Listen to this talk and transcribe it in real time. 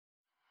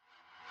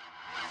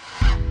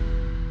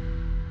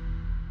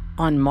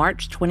On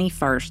March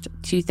 21st,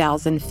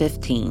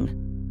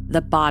 2015,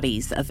 the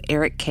bodies of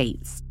Eric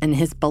Cates and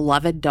his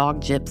beloved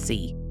dog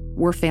Gypsy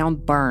were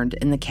found burned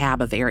in the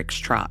cab of Eric's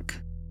truck.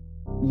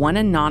 One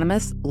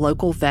anonymous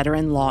local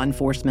veteran law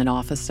enforcement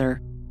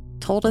officer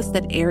told us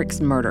that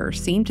Eric's murder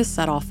seemed to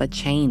set off a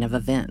chain of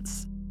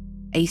events.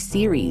 A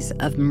series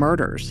of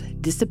murders,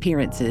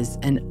 disappearances,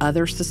 and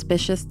other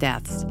suspicious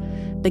deaths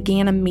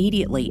began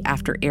immediately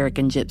after Eric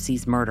and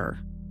Gypsy's murder.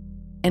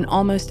 And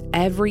almost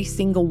every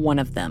single one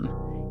of them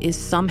is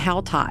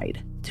somehow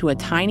tied to a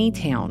tiny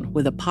town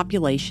with a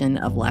population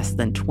of less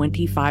than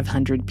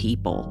 2,500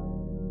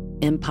 people,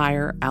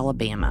 Empire,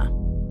 Alabama.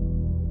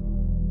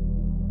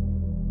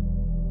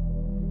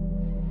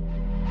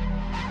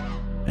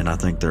 And I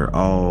think they're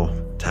all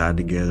tied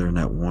together in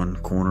that one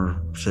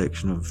corner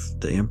section of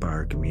the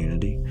Empire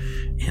community.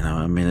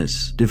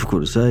 It's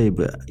difficult to say,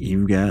 but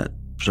you've got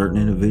certain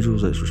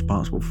individuals that's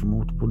responsible for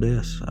multiple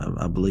deaths.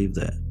 I believe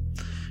that.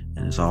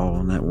 And it's all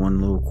in that one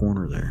little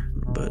corner there.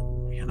 But,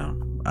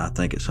 I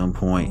think at some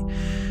point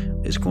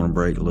it's going to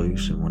break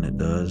loose. And when it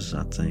does,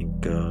 I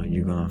think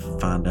you're going to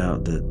find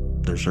out that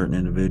there's certain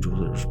individuals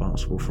that are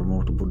responsible for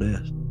multiple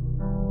deaths.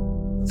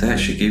 That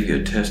should give you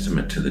a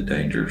testament to the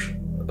dangers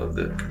of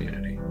the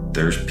community.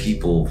 There's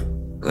people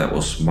that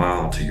will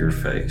smile to your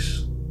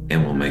face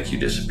and will make you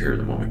disappear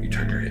the moment you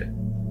turn your head.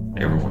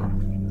 Every one of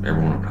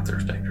them out there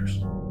is dangerous.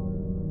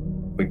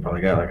 We probably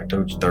got, like I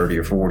told you, 30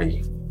 or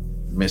 40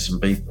 missing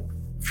people.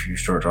 If you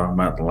start talking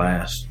about the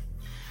last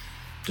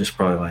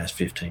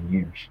 15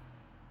 years.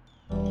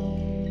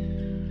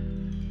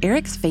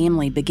 Eric's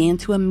family began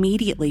to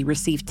immediately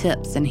receive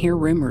tips and hear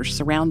rumors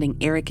surrounding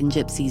Eric and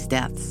Gypsy's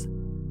deaths.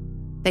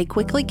 They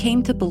quickly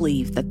came to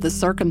believe that the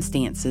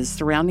circumstances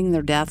surrounding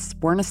their deaths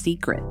weren't a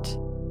secret.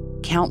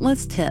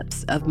 Countless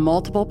tips of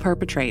multiple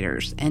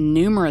perpetrators and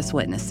numerous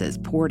witnesses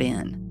poured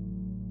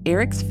in.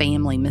 Eric's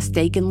family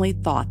mistakenly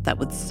thought that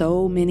with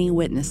so many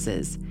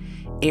witnesses,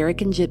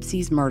 Eric and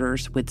Gypsy's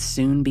murders would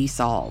soon be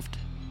solved.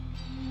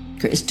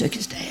 Chris took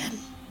his dad,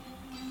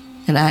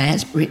 and I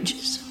asked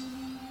Bridges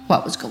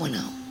what was going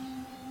on.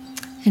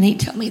 And he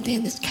told me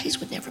then this case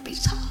would never be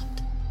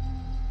solved.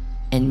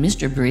 And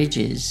Mr.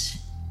 Bridges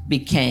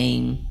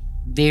became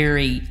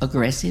very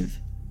aggressive,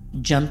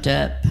 jumped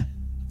up,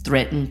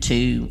 threatened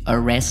to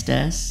arrest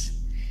us,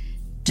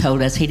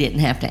 told us he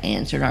didn't have to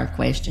answer our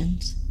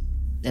questions,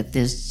 that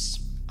this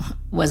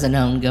was an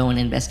ongoing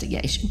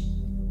investigation.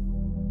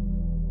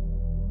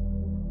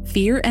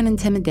 Fear and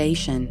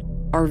intimidation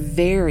are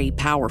very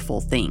powerful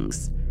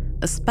things,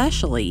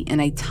 especially in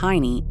a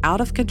tiny,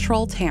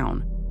 out-of-control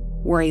town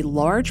where a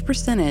large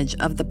percentage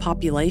of the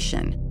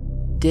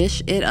population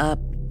dish it up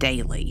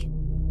daily.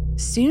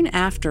 Soon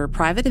after,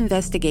 private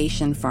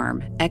investigation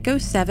firm Echo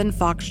 7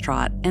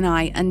 Foxtrot and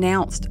I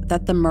announced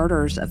that the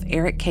murders of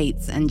Eric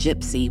Cates and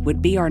Gypsy would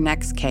be our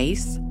next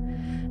case,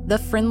 the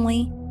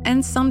friendly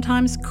and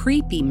sometimes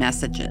creepy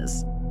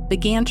messages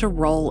began to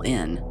roll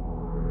in.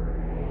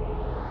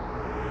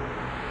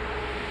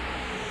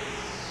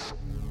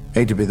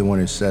 Hate to be the one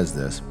who says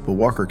this, but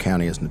Walker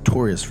County is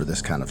notorious for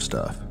this kind of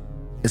stuff.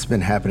 It's been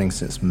happening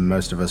since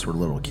most of us were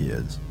little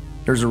kids.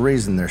 There's a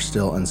reason there's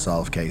still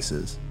unsolved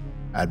cases.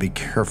 I'd be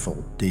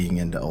careful digging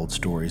into old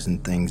stories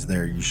and things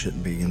there you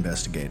shouldn't be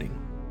investigating.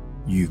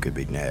 You could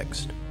be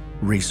next.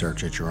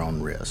 Research at your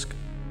own risk.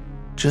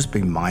 Just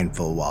be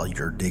mindful while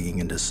you're digging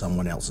into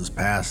someone else's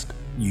past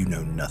you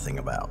know nothing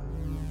about.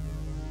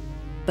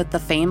 But the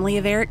family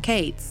of Eric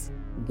Cates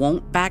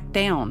won't back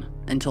down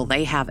until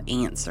they have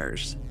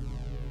answers.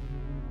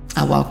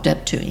 I walked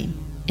up to him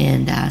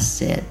and I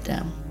said,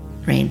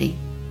 Randy,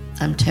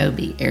 I'm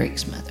Toby,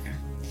 Eric's mother.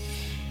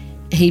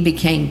 He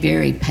became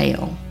very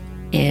pale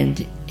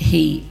and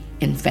he,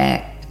 in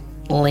fact,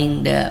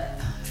 leaned up,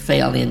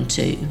 fell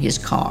into his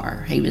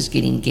car. He was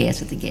getting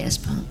gas at the gas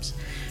pumps.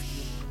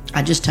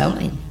 I just told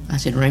him, I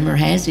said, rumor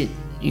has it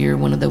you're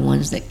one of the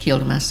ones that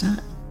killed my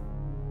son.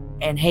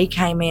 And he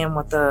came in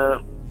with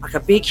a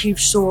big,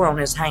 huge sore on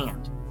his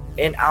hand.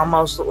 It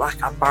almost looked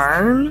like a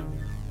burn.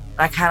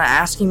 I kind of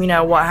asked him,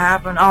 what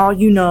happened?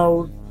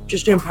 Oh,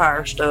 just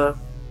Empire stuff.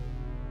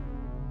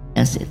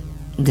 I said,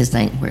 this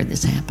ain't where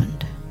this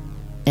happened.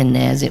 And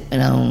as it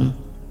went on,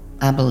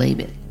 I believe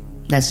it.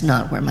 That's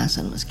not where my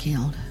son was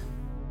killed.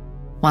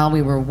 While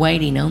we were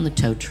waiting on the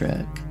tow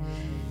truck,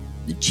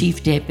 the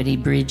Chief Deputy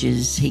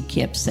Bridges, he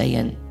kept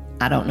saying,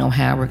 I don't know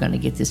how we're going to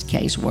get this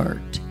case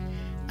worked.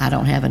 I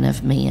don't have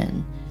enough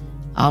men.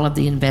 All of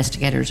the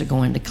investigators are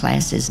going to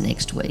classes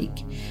next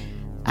week.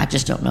 I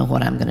just don't know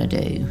what I'm going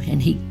to do. And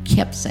he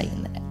kept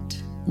saying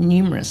that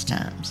numerous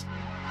times.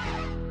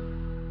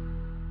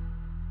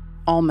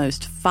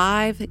 Almost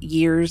 5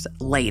 years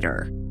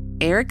later,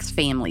 Eric's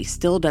family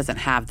still doesn't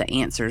have the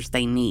answers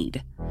they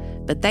need,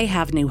 but they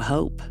have new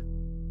hope.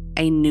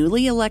 A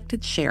newly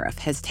elected sheriff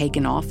has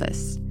taken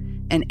office,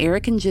 and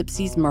Eric and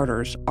Gypsy's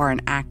murders are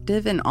an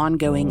active and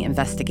ongoing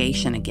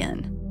investigation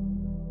again.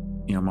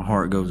 My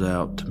heart goes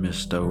out to Miss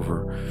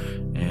Stover,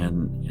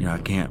 and I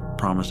can't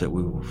promise that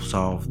we will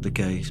solve the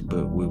case,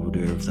 but we will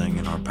do everything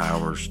in our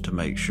powers to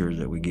make sure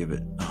that we give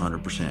it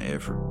 100%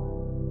 effort.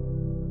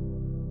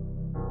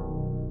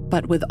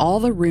 But with all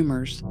the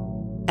rumors,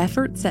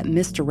 efforts at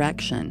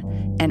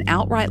misdirection, and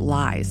outright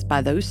lies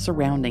by those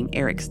surrounding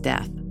Eric's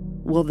death,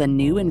 will the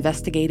new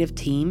investigative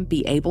team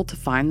be able to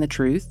find the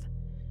truth?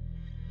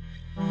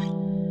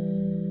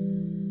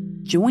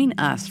 Join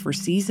us for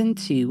Season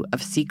 2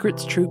 of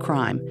Secrets True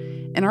Crime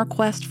in our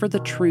quest for the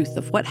truth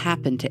of what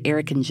happened to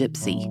Eric and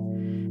Gypsy,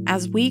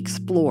 as we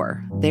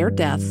explore their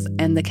deaths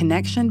and the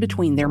connection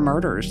between their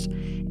murders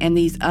and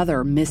these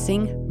other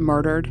missing,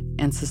 murdered,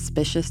 and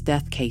suspicious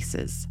death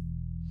cases.